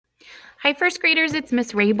Hi, first graders. It's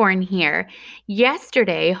Miss Rayborn here.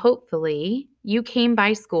 Yesterday, hopefully, you came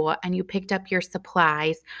by school and you picked up your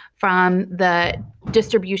supplies from the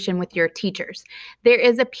distribution with your teachers. There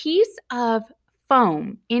is a piece of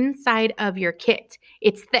foam inside of your kit.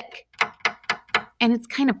 It's thick and it's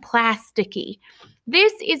kind of plasticky.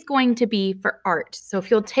 This is going to be for art. So if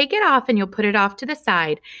you'll take it off and you'll put it off to the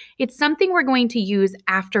side, it's something we're going to use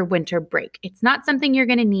after winter break. It's not something you're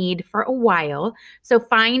going to need for a while. So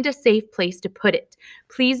find a safe place to put it.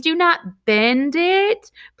 Please do not bend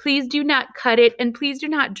it. Please do not cut it. And please do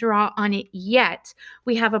not draw on it yet.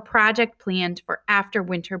 We have a project planned for after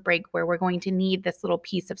winter break where we're going to need this little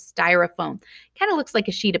piece of styrofoam. Kind of looks like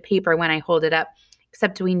a sheet of paper when I hold it up,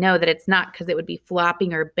 except we know that it's not because it would be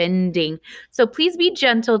flopping or bending. So please be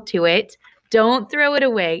gentle to it. Don't throw it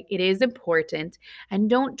away. It is important. And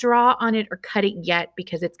don't draw on it or cut it yet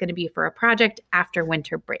because it's going to be for a project after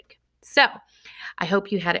winter break. So I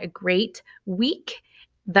hope you had a great week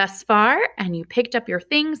thus far and you picked up your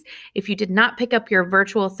things. If you did not pick up your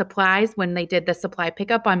virtual supplies when they did the supply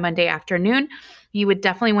pickup on Monday afternoon, you would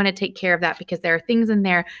definitely want to take care of that because there are things in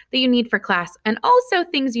there that you need for class and also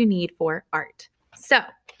things you need for art. So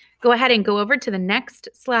go ahead and go over to the next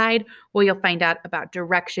slide where you'll find out about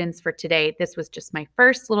directions for today. This was just my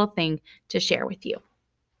first little thing to share with you.